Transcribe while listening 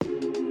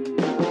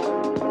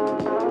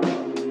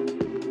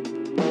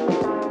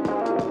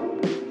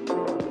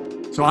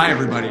So hi,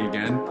 everybody,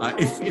 again.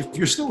 If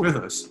you're still with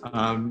us,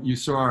 you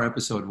saw our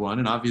episode 1,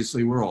 and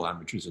obviously we're all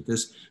amateurs at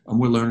this, and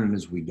we're learning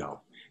as we go.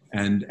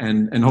 And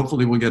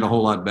hopefully we'll get a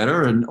whole lot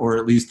better, or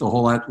at least a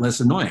whole lot less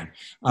annoying.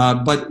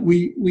 But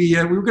we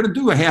were going to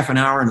do a half an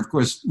hour, and of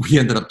course we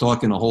ended up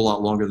talking a whole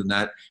lot longer than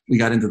that. We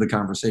got into the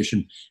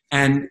conversation,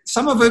 and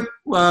some of it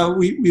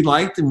we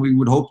liked, and we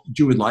would hope that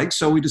you would like.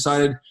 So we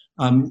decided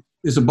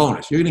there's a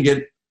bonus. You're going to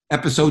get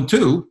episode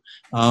 2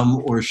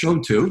 or show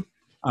 2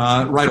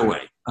 right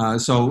away.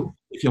 So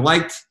if you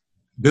liked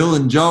Bill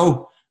and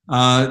Joe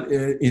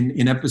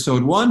in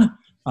episode 1,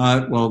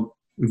 well,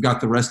 we've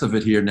got the rest of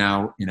it here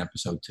now in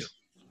episode 2.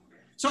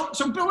 So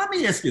Bill, let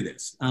me ask you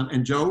this,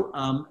 and Joe,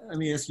 let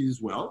me ask you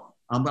as well.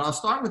 But I'll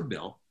start with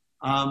Bill.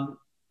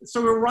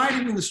 So we're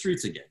riding in the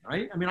streets again,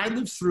 right? I mean, I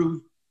lived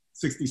through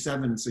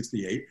 67 and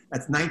 68.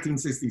 That's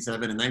 1967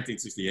 and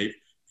 1968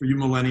 for you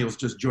millennials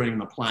just joining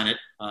the planet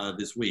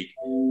this week.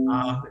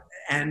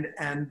 And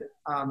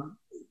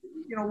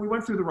we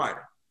went through the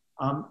riding.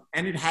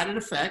 And it had an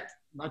effect.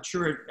 I'm not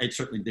sure it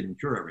certainly didn't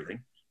cure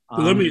everything.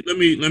 Let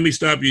me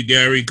stop you,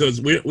 Gary,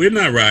 because we're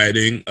not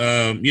rioting.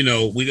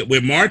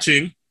 We're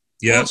marching.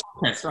 Yes.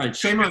 Protest. All right.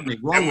 Shame on me.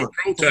 Wrong word.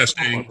 We're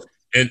protesting,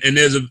 and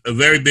there's a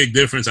very big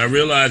difference. I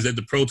realize that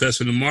the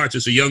protest and the march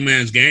is a young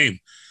man's game,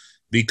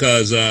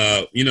 because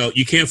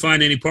you can't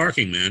find any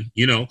parking, man.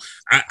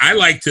 I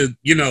like to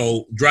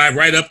drive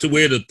right up to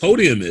where the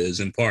podium is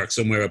and park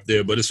somewhere up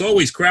there, but it's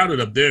always crowded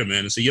up there,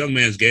 man. It's a young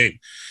man's game.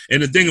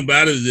 And the thing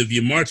about it is, if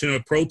you're marching or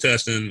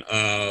protesting,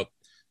 the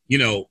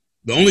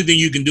only thing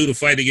you can do to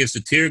fight against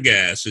the tear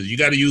gas is you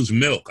got to use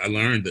milk. I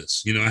learned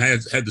this. I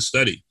had to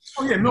study.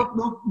 Oh yeah,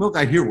 milk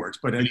I hear works,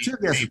 but tear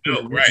gas is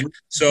milk, right?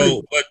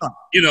 So, but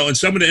in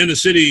some of the inner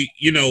city,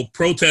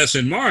 protests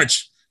and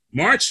march,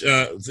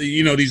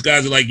 these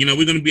guys are like,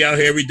 we're going to be out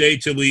here every day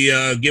till we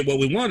get what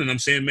we want. And I'm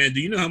saying, man, do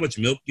you know how much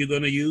milk you're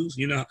going to use?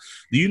 You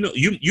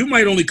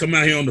might only come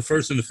out here on the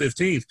 1st and the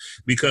 15th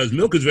because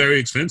milk is very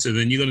expensive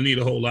and you're going to need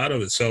a whole lot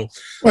of it. So,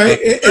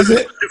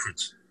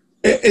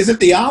 is it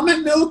the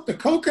almond milk, the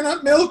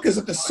coconut milk? Is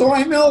it the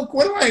soy milk?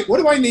 What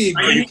do I need?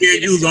 No, you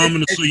can't use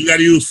almond milk. You got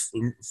to use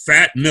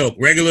fat milk,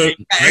 regular.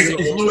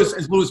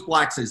 As Louis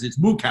Black says, it's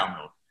moo cow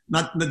milk.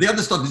 Not the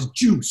other stuff is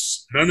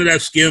juice. None of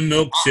that skim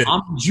milk shit.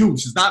 I'm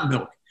juice. It's not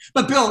milk.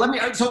 But Bill, last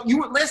night we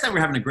were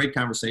having a great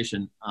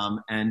conversation,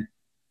 and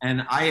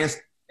I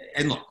asked,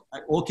 and look,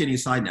 all kidding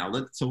aside now,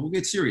 so we'll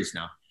get serious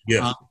now.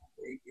 Yeah.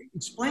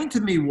 Explain to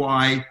me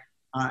why,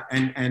 I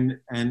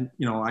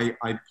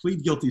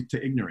plead guilty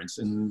to ignorance,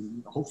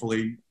 and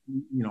hopefully,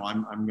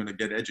 I'm going to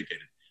get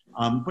educated.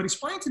 But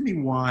explain to me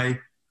why,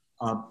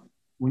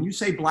 when you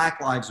say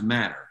Black Lives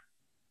Matter,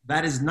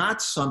 that is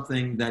not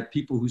something that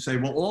people who say,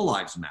 well, all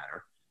lives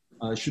matter,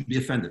 should be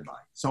offended by.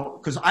 So,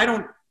 because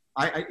I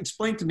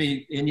explained to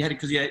me, and you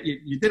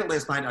did it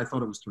last night. I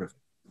thought it was terrific.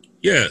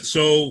 Yeah.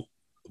 So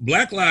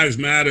Black Lives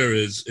Matter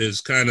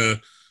is kind of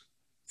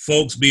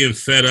folks being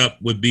fed up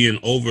with being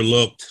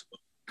overlooked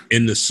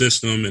in the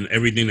system and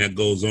everything that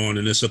goes on.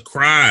 And it's a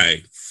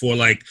cry for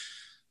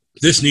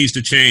this needs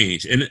to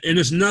change. And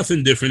it's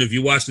nothing different. If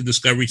you watch the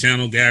Discovery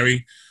Channel,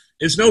 Gary,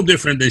 it's no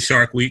different than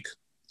Shark Week.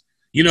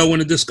 When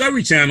the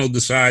Discovery Channel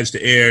decides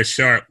to air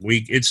Shark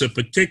Week, it's a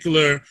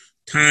particular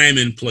time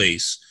and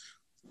place.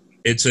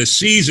 It's a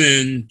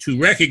season to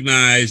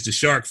recognize the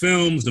shark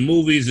films, the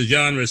movies, the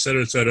genre, et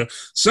cetera, et cetera.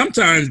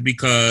 Sometimes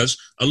because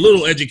a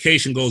little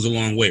education goes a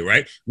long way,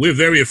 right? We're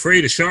very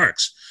afraid of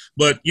sharks.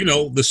 But,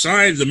 the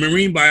science, the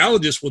marine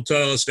biologists will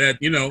tell us that,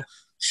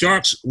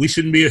 sharks, we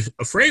shouldn't be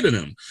afraid of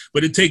them.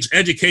 But it takes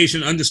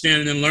education,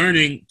 understanding, and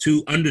learning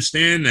to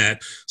understand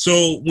that.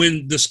 So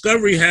when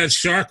Discovery has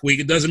Shark Week,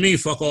 it doesn't mean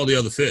fuck all the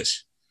other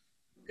fish.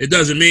 It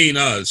doesn't mean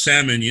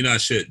salmon, you're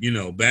not shit,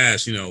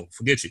 bass,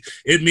 forget you.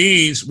 It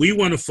means we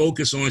want to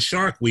focus on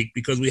Shark Week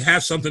because we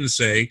have something to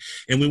say,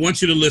 and we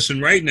want you to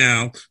listen right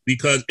now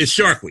because it's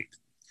Shark Week.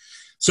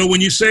 So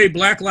when you say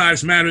Black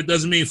Lives Matter, it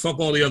doesn't mean fuck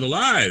all the other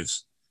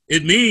lives.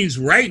 It means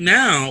right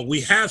now we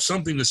have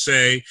something to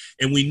say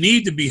and we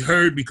need to be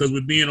heard because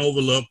we're being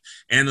overlooked.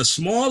 And a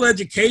small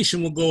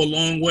education will go a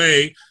long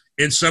way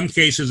in some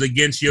cases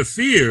against your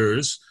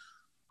fears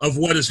of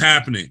what is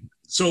happening.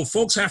 So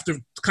folks have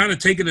to kind of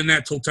take it in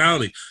that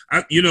totality.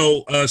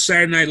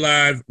 Saturday Night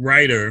Live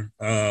writer,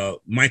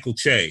 Michael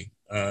Che,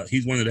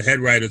 he's one of the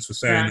head writers for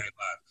Saturday Night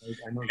Live.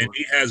 And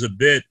he has a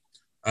bit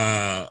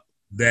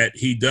that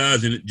he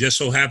does, and it just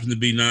so happens to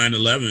be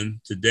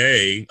 9/11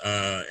 today.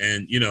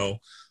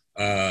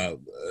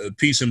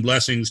 Peace and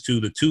blessings to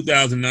the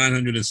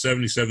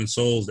 2,977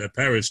 souls that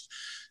perished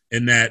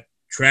in that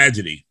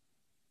tragedy.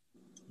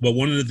 But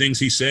one of the things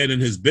he said in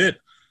his bit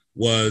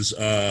was,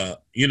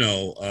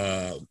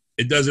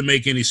 it doesn't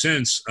make any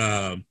sense.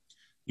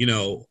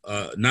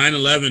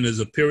 9/11 is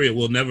a period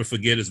we'll never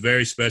forget. It's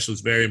very special.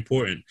 It's very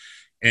important.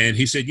 And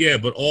he said, yeah,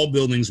 but all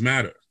buildings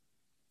matter.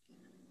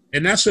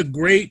 And that's a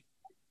great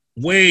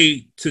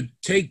way to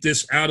take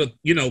this out of,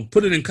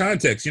 put it in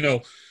context.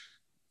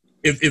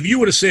 If you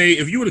were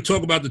to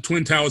talk about the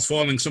Twin Towers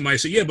falling, somebody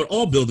say, yeah, but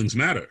all buildings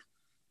matter.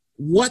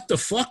 what the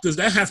fuck does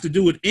that have to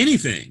do with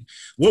anything?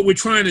 What we're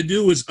trying to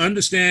do is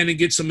understand and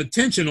get some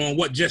attention on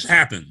what just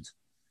happened,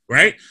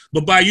 right?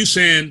 But by you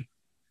saying,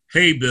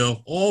 hey,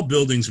 Bill, all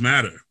buildings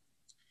matter,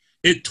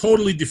 it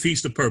totally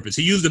defeats the purpose.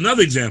 He used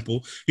another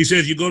example. He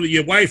says you go to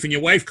your wife and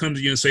your wife comes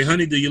to you and say,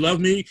 honey, do you love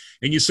me?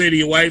 And you say to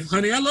your wife,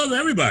 honey, I love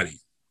everybody.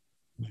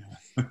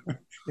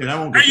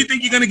 How do you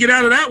think you're going to get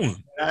out of that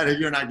one?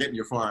 You're not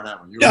getting far on that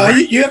one.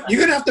 You're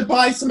going to have to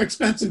buy some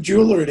expensive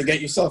jewelry to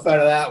get yourself out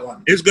of that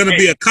one. It's going to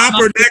be a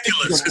copper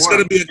necklace. It's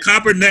going to be a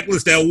copper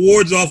necklace that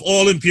wards off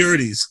all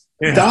impurities.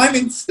 Yeah.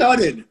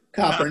 Diamond-studded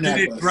copper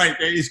necklace. Right.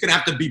 It's going to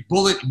have to be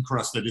bullet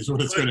encrusted is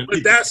what it's going to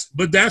be.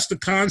 But that's the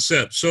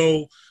concept.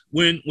 So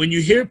when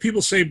you hear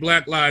people say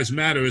Black Lives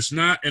Matter, it's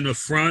not an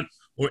affront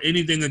or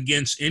anything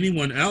against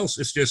anyone else.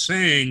 It's just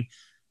saying,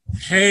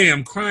 hey,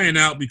 I'm crying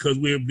out because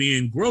we're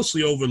being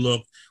grossly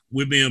overlooked.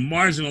 We're being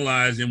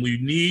marginalized, and we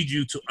need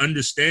you to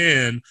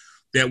understand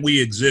that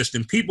we exist.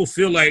 And people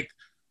feel like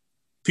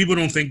people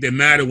don't think they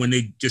matter when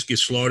they just get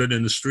slaughtered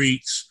in the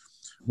streets,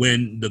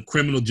 when the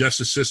criminal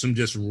justice system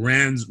just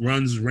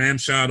runs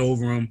ramshot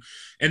over them.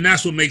 And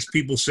that's what makes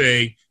people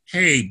say,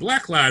 hey,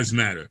 Black Lives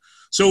Matter.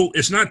 So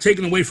it's not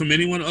taken away from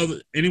anyone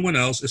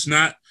else. It's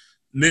not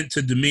meant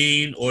to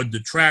demean or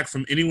detract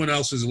from anyone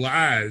else's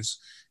lives.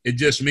 It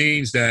just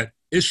means that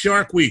it's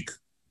Shark Week.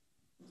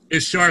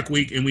 It's Shark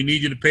Week, and we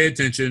need you to pay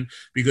attention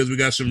because we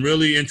got some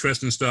really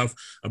interesting stuff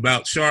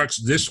about sharks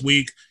this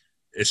week.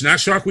 It's not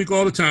Shark Week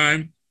all the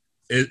time.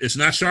 It's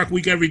not Shark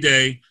Week every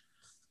day,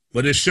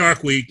 but it's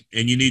Shark Week,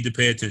 and you need to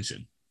pay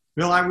attention.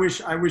 Bill, I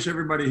wish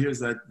everybody hears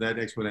that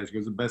explanation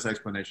because it's the best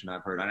explanation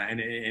I've heard,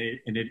 and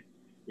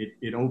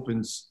it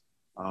opens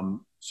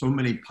so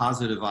many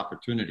positive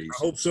opportunities.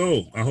 I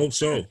hope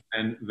so.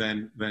 And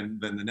then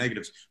the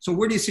negatives. So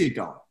where do you see it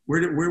going?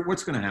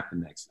 What's going to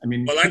happen next? I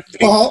mean, I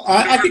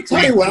can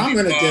tell you what I'm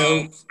going to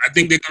do. I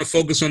think they're going to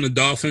focus on the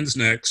Dolphins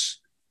next.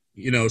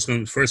 You know, it's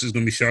going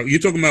to be Shark. You're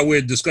talking about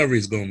where Discovery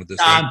is going with this.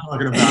 I'm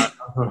talking about.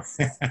 Well,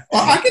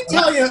 I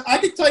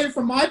can tell you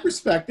from my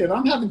perspective.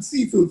 I'm having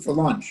seafood for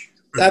lunch.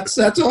 That's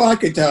all I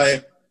can tell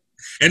you.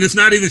 And it's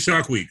not even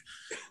Shark Week,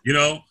 you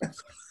know.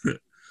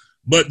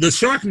 But the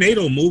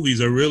Sharknado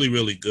movies are really,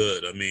 really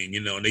good. I mean,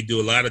 you know, and they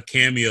do a lot of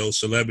cameo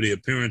celebrity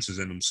appearances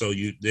in them, so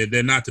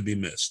they're not to be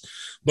missed.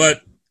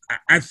 But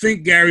I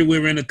think, Gary,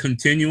 we're in a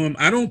continuum.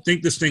 I don't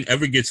think this thing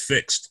ever gets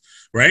fixed,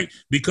 right?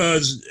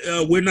 Because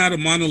we're not a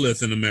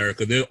monolith in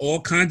America. There are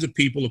all kinds of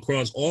people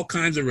across all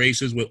kinds of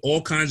races with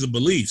all kinds of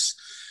beliefs.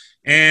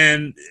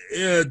 And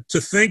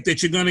to think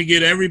that you're going to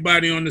get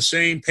everybody on the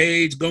same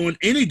page going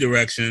any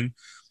direction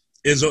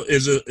is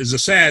a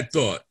sad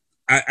thought.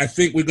 I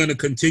think we're going to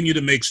continue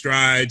to make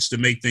strides to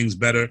make things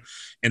better.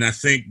 And I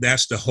think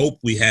that's the hope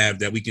we have,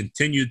 that we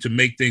continue to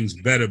make things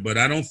better. But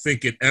I don't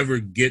think it ever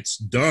gets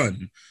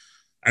done.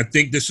 I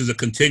think this is a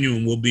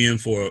continuum we'll be in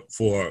for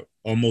a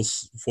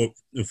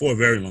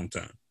very long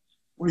time.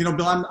 Well, you know,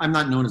 Bill, I'm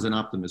not known as an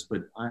optimist,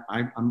 but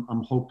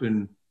I'm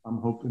hoping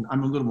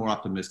I'm a little more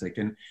optimistic.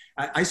 And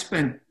I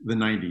spent the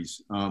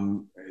 90s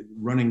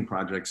running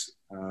projects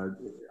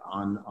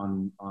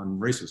on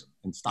racism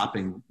and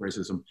stopping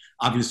racism.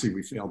 Obviously,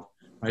 we failed,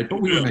 right?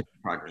 But we were making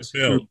progress.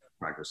 You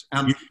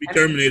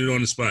terminated on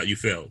the spot. You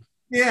failed.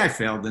 Yeah, I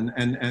failed,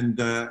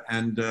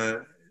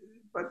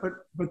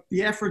 but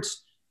the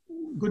efforts,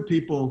 good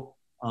people,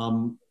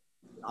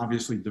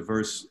 obviously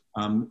diverse.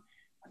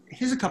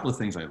 Here's a couple of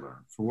things I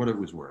learned for what it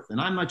was worth. And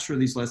I'm not sure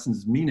these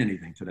lessons mean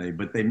anything today,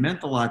 but they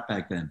meant a lot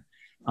back then.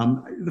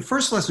 The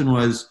first lesson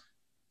was,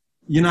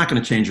 you're not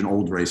going to change an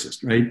old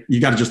racist, right?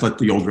 You got to just let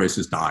the old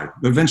racist die.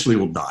 Eventually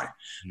will die.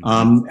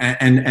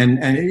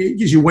 And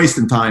you're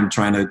wasting time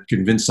trying to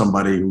convince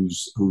somebody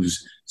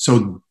who's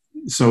so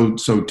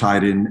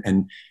tied in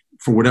and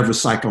for whatever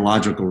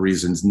psychological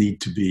reasons need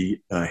to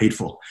be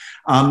hateful.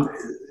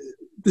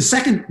 The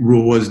second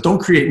rule was, don't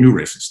create new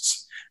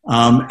racists.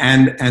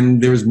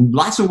 And there's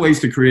lots of ways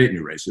to create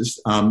new racists.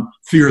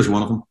 Fear is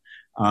one of them.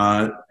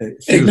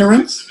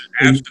 Ignorance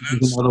is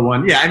another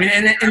one. Yeah, I mean,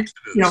 and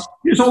you know,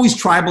 there's always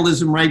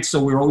tribalism, right?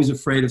 So we're always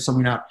afraid of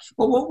something out.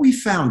 But what we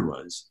found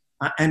was,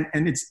 and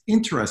it's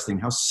interesting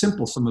how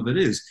simple some of it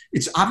is.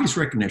 It's obvious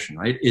recognition,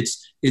 right?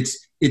 It's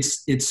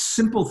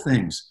simple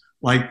things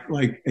like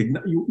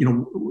you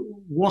know,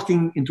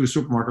 walking into a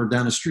supermarket or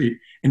down the street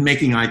and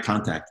making eye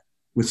contact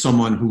with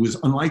someone who is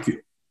unlike you.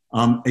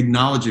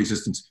 Acknowledge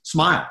existence,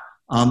 smile,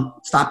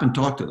 stop and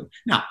talk to them.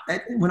 Now,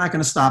 we're not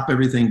going to stop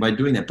everything by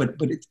doing that, but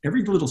it's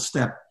every little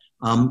step,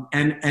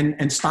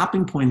 and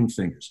stopping pointing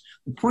fingers.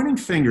 The pointing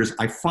fingers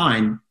I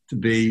find to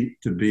be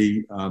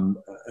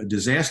a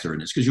disaster in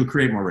this, because you'll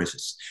create more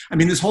racists. I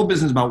mean, this whole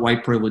business about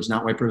white privilege,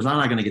 not white privilege, I'm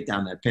not going to get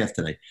down that path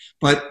today.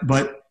 But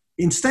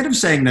instead of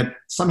saying that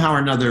somehow or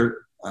another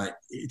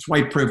it's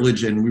white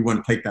privilege and we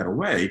want to take that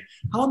away,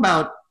 how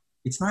about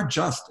it's not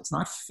just, it's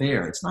not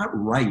fair, it's not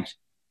right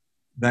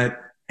that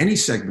any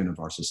segment of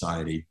our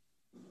society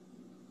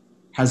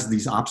has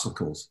these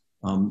obstacles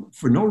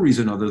for no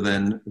reason other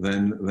than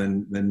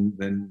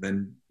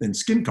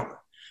skin color,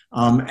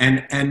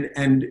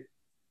 and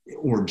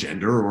or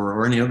gender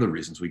or any other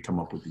reasons we come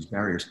up with these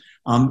barriers.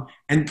 And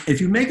if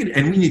you make it,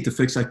 and we need to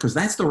fix that because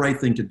that's the right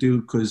thing to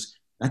do because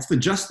that's the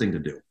just thing to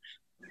do.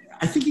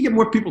 I think you get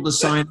more people to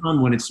sign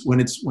on when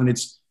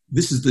it's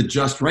this is the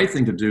just right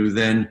thing to do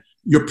than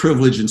your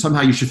privilege and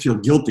somehow you should feel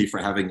guilty for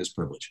having this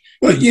privilege.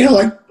 But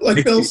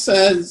like Bill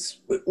says,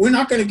 we're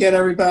not going to get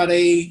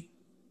everybody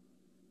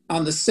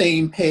on the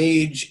same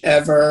page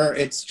ever.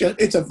 It's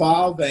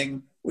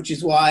evolving, which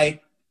is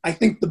why I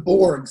think the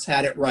Borgs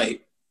had it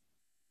right.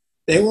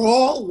 They were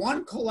all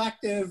one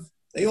collective.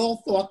 They all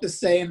thought the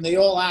same. They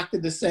all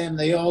acted the same.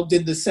 They all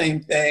did the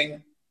same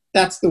thing.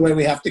 That's the way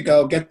we have to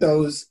go. Get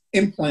those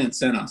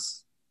implants in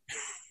us.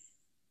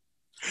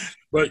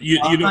 But you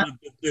know,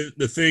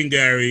 the thing,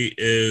 Gary,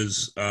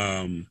 is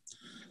the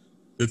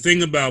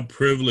thing about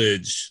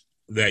privilege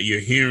that you're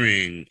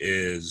hearing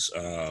is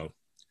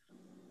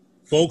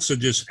folks are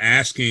just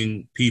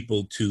asking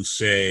people to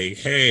say,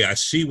 hey, I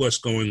see what's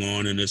going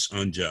on and it's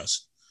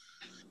unjust.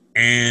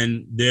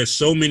 And there's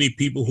so many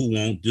people who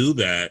won't do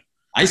that.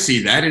 I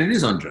see that, and it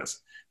is unjust.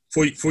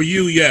 For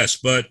you, yes.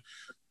 But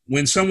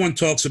when someone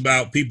talks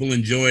about people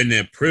enjoying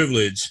their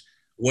privilege,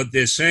 what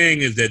they're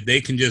saying is that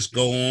they can just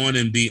go on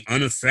and be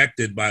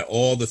unaffected by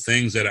all the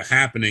things that are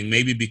happening,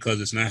 maybe because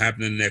it's not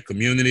happening in their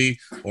community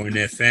or in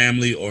their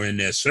family or in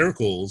their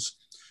circles,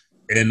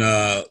 and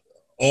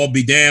all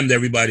be damned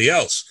everybody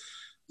else.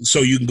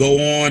 So you can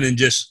go on and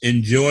just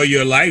enjoy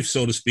your life,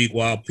 so to speak,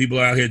 while people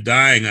are out here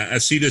dying. I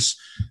see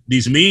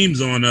these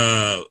memes on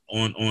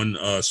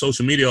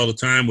social media all the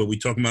time where we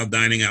talk about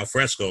dining al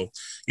fresco.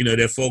 You know,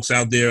 there are folks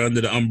out there under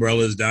the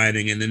umbrellas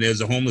dining, and then there's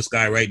a homeless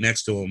guy right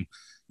next to him,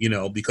 you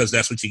know, because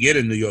that's what you get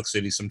in New York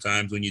City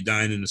sometimes when you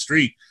dine in the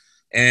street.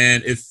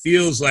 And it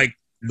feels like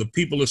the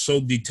people are so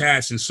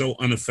detached and so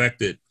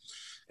unaffected.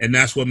 And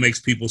that's what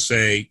makes people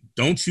say,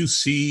 don't you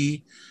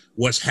see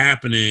what's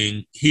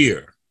happening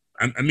here?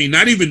 I mean,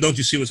 not even don't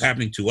you see what's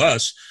happening to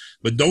us,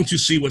 but don't you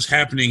see what's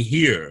happening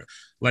here?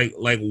 Like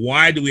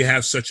why do we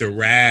have such a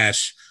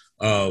rash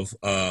of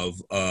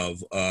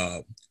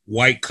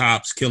white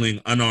cops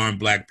killing unarmed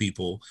black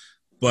people,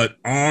 but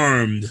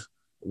armed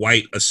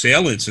white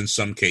assailants in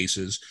some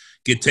cases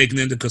get taken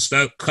into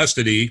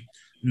custody,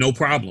 no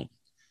problem?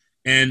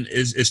 And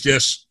it's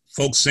just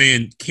folks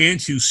saying,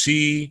 can't you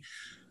see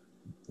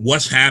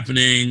what's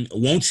happening?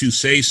 Won't you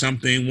say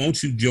something?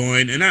 Won't you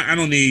join? And I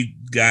don't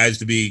need guys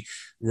to be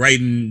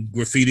writing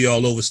graffiti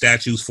all over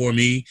statues for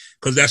me,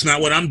 because that's not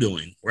what I'm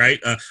doing,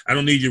 right? I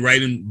don't need you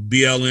writing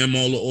BLM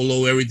all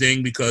over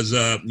everything because,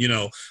 you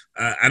know,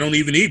 I don't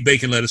even eat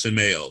bacon, lettuce, and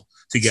mayo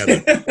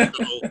together.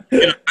 So,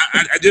 you know,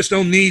 I just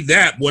don't need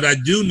that. What I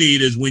do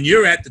need is when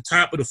you're at the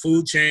top of the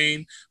food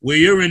chain, where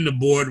you're in the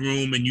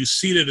boardroom and you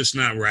see that it's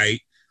not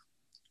right,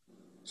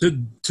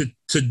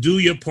 to do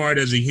your part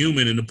as a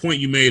human. And the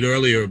point you made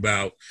earlier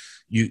about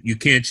you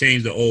can't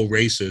change the old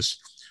racists.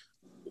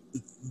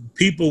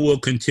 People will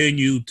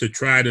continue to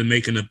try to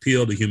make an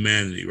appeal to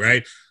humanity,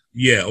 right?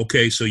 Yeah,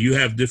 okay, so you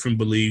have different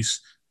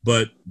beliefs,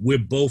 but we're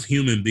both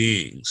human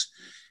beings.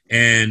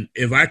 And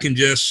if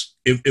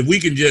we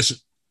can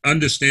just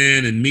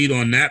understand and meet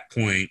on that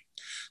point,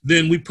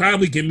 then we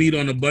probably can meet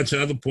on a bunch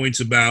of other points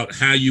about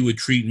how you would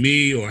treat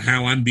me or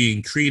how I'm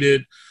being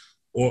treated,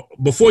 or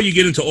before you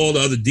get into all the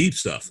other deep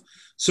stuff.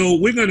 So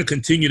we're going to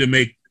continue to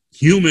make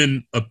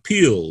human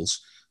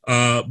appeals.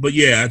 But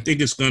yeah, I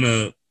think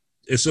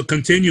it's a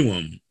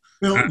continuum.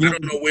 Well, I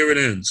don't know where it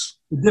ends.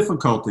 The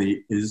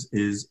difficulty is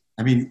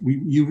I mean,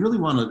 you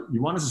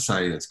want a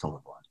society that's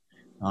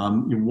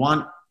colorblind. You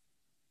want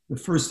the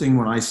first thing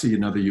when I see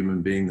another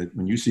human being, that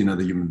when you see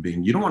another human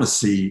being, you don't want to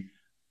see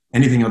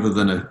anything other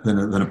than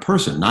a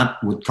person, not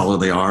what color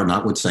they are,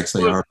 not what sex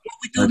they are.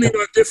 We do need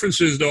our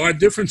differences, though. Our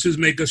differences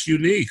make us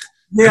unique.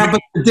 Yeah, I mean,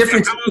 but the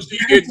difference. How else do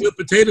you get good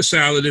potato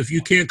salad if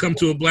you can't come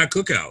to a black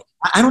cookout?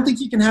 I don't think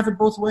you can have it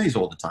both ways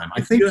all the time.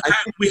 I think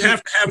we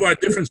have to have our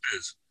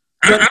differences.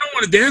 I don't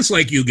want to dance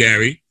like you,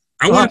 Gary.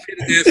 I want you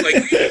to dance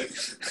like you.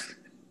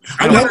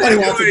 Nobody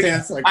wants to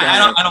dance like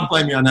that. I don't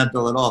blame you on that,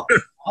 Bill, at all.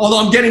 Although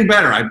I'm getting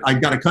better.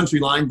 I've got a country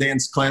line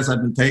dance class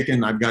I've been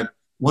taking. I've got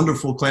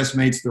wonderful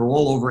classmates. They're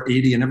all over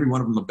 80, and every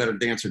one of them a better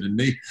dancer than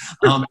me,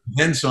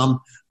 then some.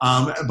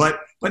 But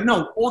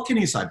no, all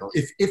kidding aside, though,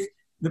 if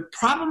the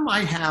problem I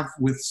have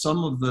with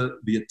some of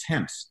the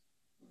attempts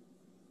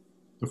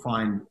to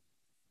find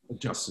a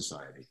just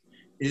society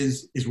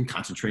is we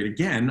concentrate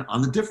again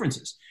on the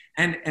differences.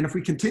 And if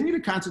we continue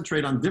to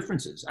concentrate on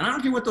differences, and I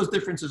don't care what those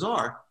differences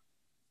are,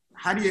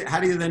 how do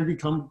you then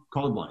become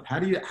colorblind? How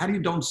do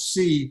you don't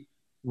see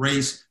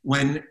race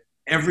when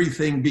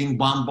everything being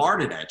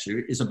bombarded at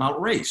you is about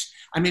race?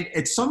 I mean,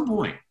 at some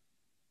point,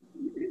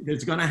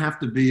 there's going to have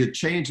to be a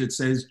change that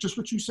says just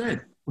what you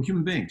said. We're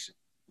human beings,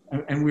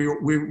 and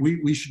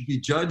we should be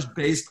judged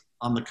based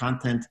on the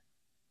content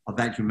of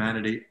that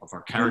humanity, of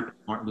our character.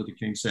 Martin Luther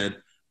King said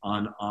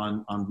on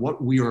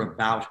what we are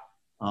about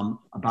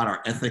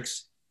our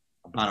ethics,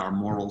 about our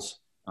morals,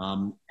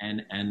 and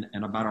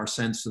about our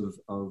sense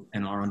of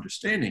and our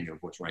understanding of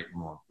what's right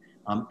and wrong.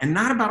 and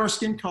not about our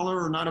skin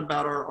color or not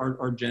about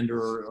our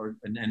gender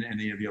and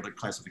any of the other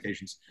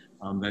classifications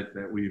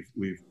that we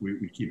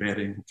keep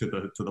adding to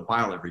the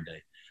pile every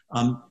day.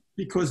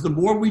 Because the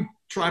more we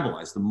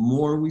tribalize, the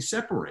more we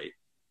separate,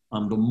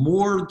 the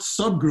more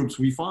subgroups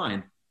we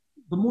find,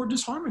 the more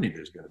disharmony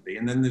there's going to be.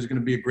 And then there's going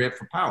to be a grab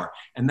for power.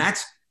 And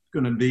that's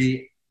going to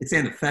be, it's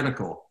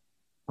antithetical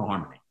to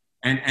harmony.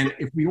 And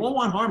if we all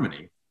want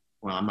harmony,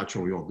 well, I'm not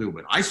sure we all do,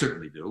 but I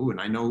certainly do. And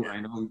I know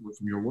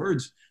from your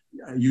words,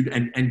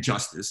 and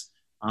justice.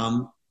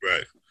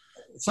 Right.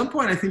 At some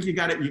point, I think you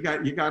got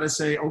to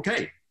say,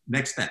 okay,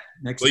 next step.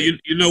 Well,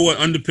 you know what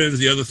underpins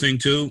the other thing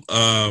too?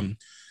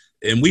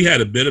 And we had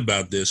a bit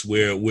about this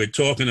where we're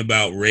talking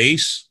about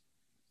race,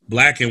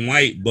 black and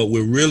white, but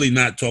we're really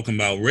not talking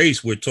about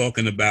race. We're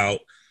talking about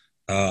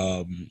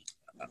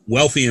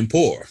wealthy and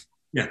poor.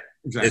 Yeah,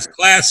 exactly. It's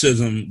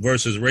classism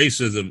versus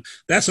racism.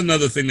 That's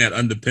another thing that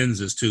underpins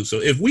this too.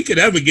 So if we could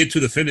ever get to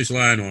the finish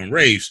line on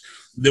race,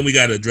 then we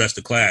got to address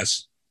the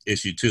class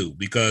issue too,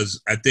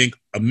 because I think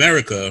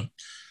America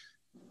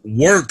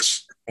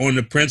works on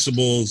the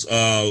principles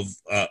of,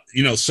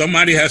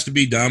 somebody has to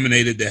be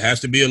dominated. There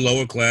has to be a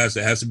lower class.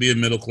 There has to be a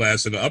middle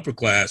class and an upper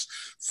class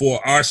for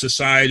our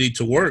society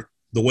to work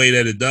the way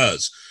that it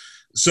does.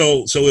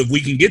 So if we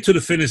can get to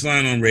the finish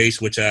line on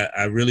race, which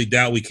I really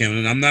doubt we can,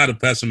 and I'm not a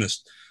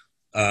pessimist,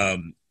 but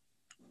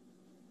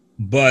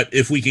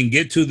if we can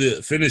get to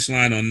the finish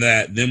line on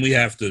that, then we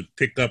have to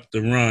pick up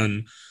the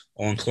run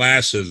on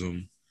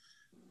classism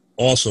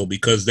also,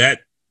 because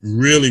that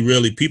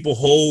really people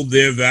hold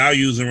their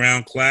values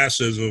around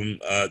classism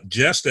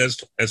just as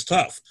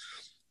tough.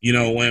 When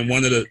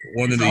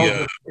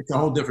it's a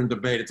whole different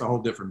debate. It's a whole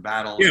different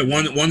battle. Yeah,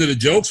 one of the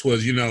jokes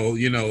was,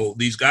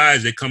 these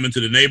guys, they come into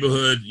the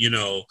neighborhood,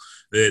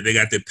 they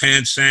got their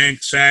pants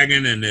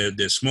sagging and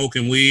they're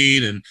smoking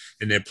weed and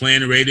they're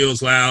playing the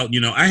radios loud.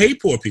 I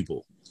hate poor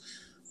people.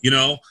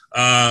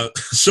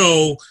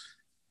 So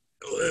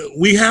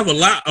we have a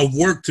lot of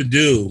work to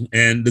do,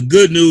 and the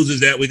good news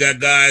is that we got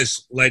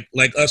guys like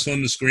us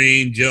on the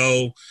screen,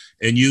 Joe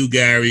and you,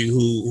 Gary,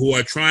 who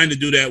are trying to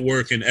do that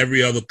work in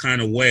every other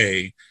kind of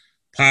way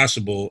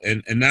possible,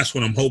 and that's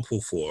what I'm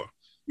hopeful for.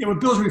 Yeah, what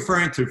Bill's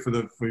referring to for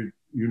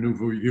you new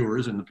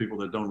viewers and the people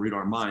that don't read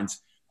our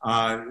minds,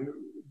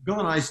 Bill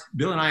and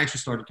I actually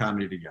started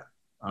comedy together.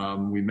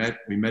 We met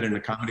in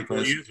a comedy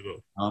class 4 years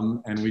ago,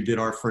 and we did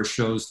our first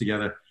shows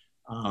together.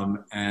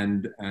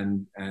 And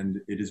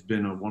it has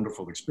been a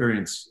wonderful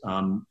experience,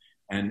 and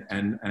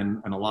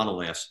a lot of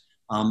laughs.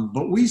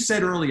 But we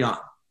said early on,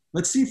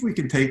 let's see if we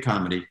can take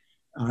comedy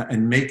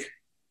and make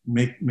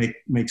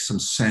some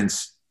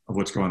sense of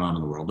what's going on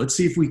in the world. Let's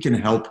see if we can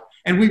help.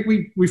 And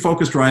we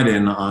focused right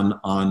in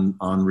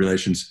on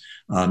relations,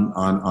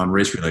 on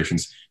race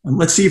relations. And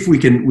let's see if we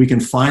can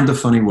find a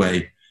funny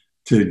way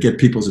to get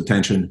people's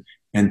attention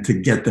and to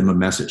get them a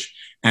message.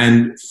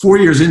 And 4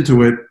 years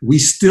into it, we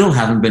still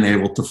haven't been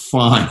able to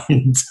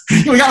find,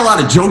 we got a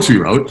lot of jokes we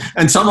wrote,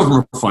 and some of them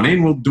are funny,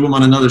 and we'll do them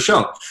on another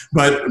show.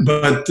 But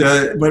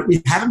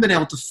we haven't been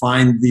able to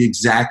find the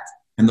exact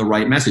and the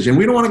right message. And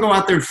we don't want to go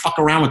out there and fuck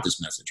around with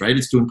this message, right?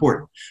 It's too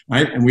important,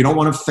 right? And we don't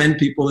want to offend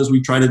people as we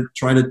try to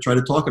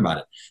talk about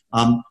it.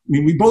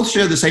 We both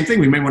share the same thing.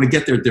 We may want to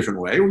get there a different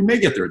way. We may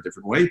get there a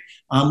different way.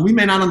 We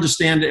may not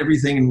understand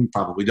everything, and we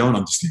probably don't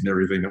understand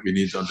everything that we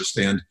need to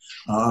understand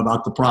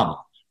about the problem.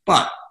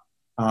 But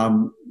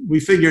we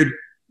figured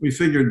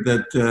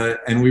that,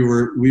 and we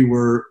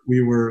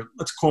were,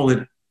 let's call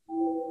it,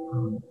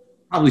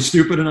 probably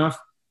stupid enough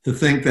to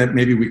think that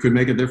maybe we could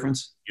make a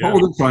difference. Yeah. But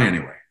we're going to try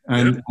anyway.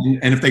 And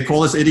if they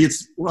call us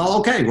idiots, well,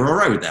 okay, we're all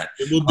right with that.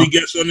 We'll be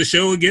guests on the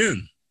show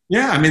again.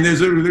 Yeah,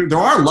 there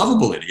are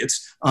lovable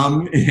idiots,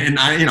 and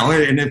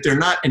if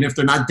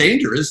they're not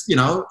dangerous,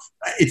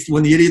 it's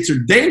when the idiots are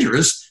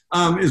dangerous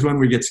is when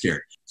we get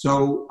scared.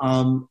 So,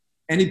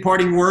 any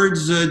parting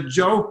words,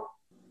 Joe?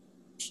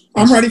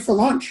 I'm ready for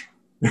lunch.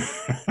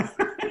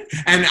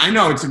 And I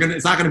know it's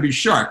not gonna be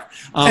shark.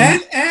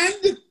 And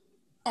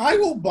I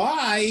will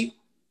buy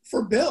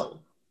for Bill.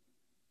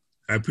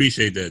 I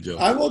appreciate that, Joe.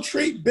 I will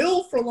treat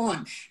Bill for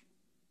lunch.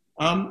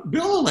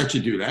 Bill will let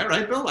you do that,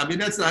 right, Bill? I mean,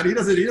 he's not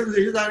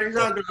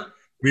gonna.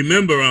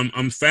 Remember,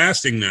 I'm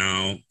fasting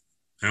now.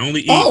 I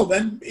only eat. Oh,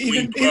 then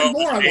even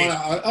more.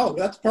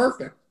 That's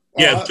perfect.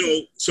 Yeah,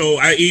 so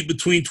I eat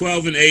between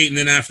 12 and 8, and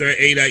then after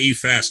 8, I eat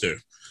faster.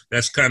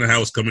 That's kind of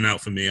how it's coming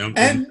out for me.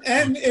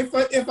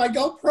 If I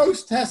go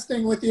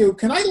protesting with you,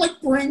 can I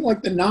bring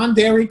the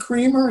non-dairy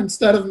creamer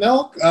instead of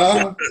milk?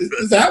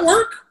 Does that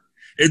work?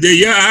 They're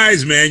your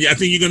eyes, man. I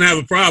think you're gonna have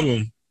a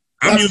problem.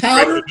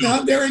 Powdered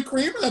non-dairy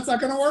creamer? That's not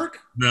gonna work.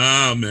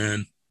 No,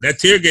 man. That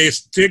tear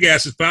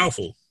gas is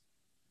powerful.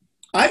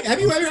 Have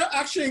you ever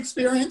actually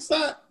experienced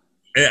that?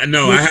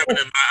 No, I haven't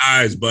in my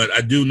eyes, but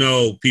I do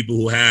know people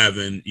who have,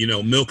 and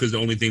milk is the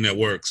only thing that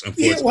works.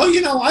 Unfortunately.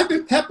 Yeah, well, I've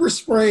been pepper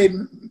sprayed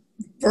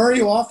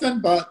very often,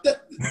 but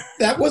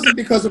that wasn't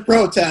because of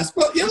protest.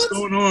 But what's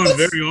going on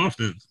very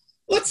often?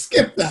 Let's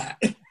skip that.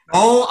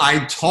 Oh,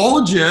 I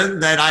told you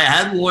that I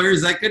had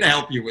lawyers that could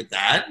help you with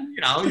that.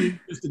 You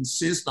just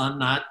insist on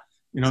not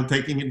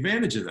taking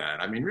advantage of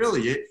that. I mean,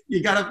 really,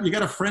 you got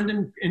a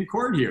friend in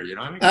court here. You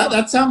know, I mean,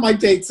 that's how my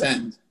dates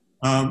end.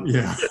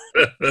 Yeah.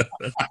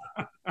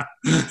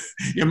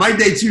 Yeah, my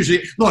dates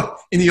usually look.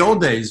 In the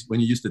old days, when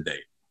you used to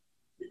date,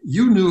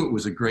 you knew it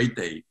was a great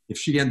date if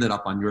she ended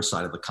up on your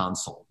side of the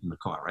console in the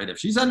car, right? If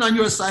she's on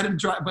your side of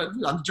but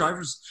on the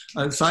driver's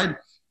side,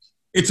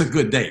 it's a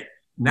good date.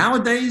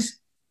 Nowadays,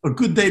 a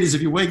good date is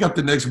if you wake up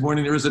the next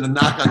morning, there isn't a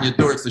knock on your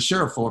door. It's the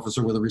sheriff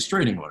officer with a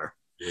restraining order.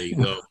 There you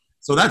go.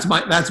 So that's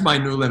my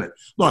new limit.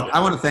 Look, I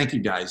want to thank you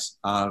guys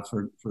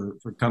for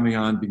coming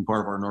on, being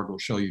part of our inaugural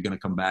show. You're going to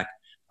come back.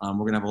 We're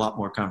going to have a lot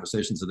more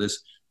conversations of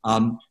this.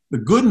 The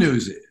good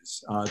news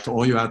is, to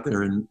all you out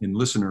there in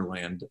listener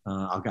land,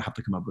 I'll have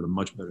to come up with a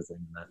much better thing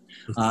than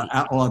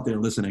that. All out there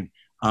listening,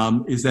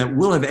 is that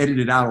we'll have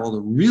edited out all the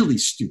really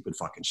stupid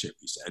fucking shit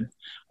we said.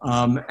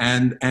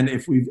 And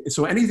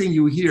so anything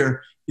you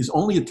hear is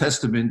only a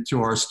testament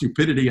to our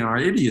stupidity and our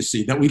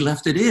idiocy that we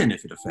left it in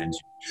if it offends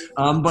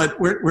you. But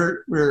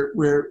we're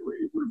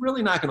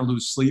really not going to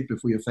lose sleep if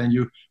we offend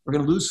you. We're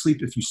going to lose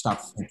sleep if you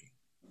stop thinking.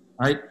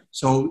 Right?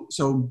 So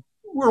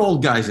we're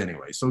old guys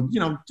anyway. So,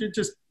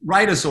 just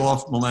write us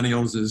off,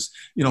 millennials, as,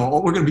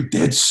 we're going to be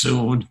dead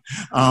soon.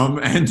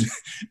 And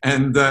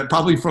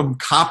probably from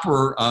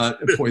copper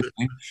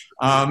poisoning.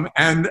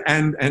 And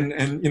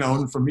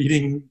from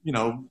eating,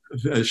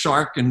 a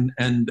shark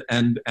and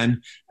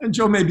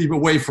Joe may be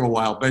away for a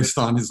while based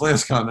on his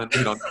last comment.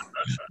 We don't know.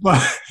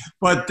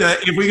 But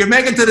if we can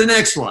make it to the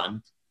next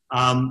one,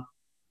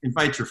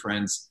 invite your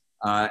friends.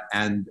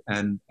 And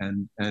in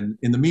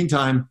the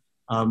meantime,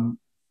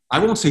 I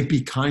won't say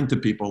be kind to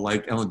people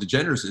like Ellen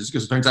DeGeneres is,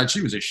 because it turns out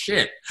she was a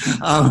shit.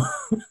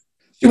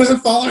 She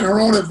wasn't following her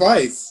own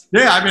advice.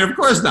 Yeah, I mean, of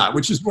course not,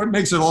 which is what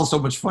makes it all so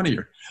much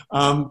funnier.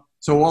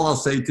 So all I'll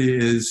say to you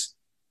is,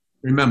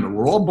 remember,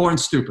 we're all born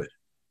stupid,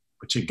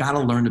 but you got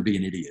to learn to be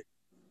an idiot.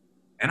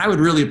 And I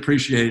would really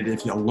appreciate it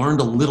if you learned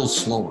a little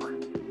slower.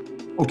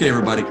 Okay,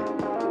 everybody.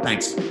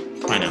 Thanks.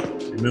 Bye now.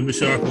 Remember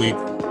Shark Week.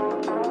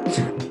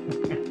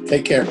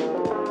 Take care.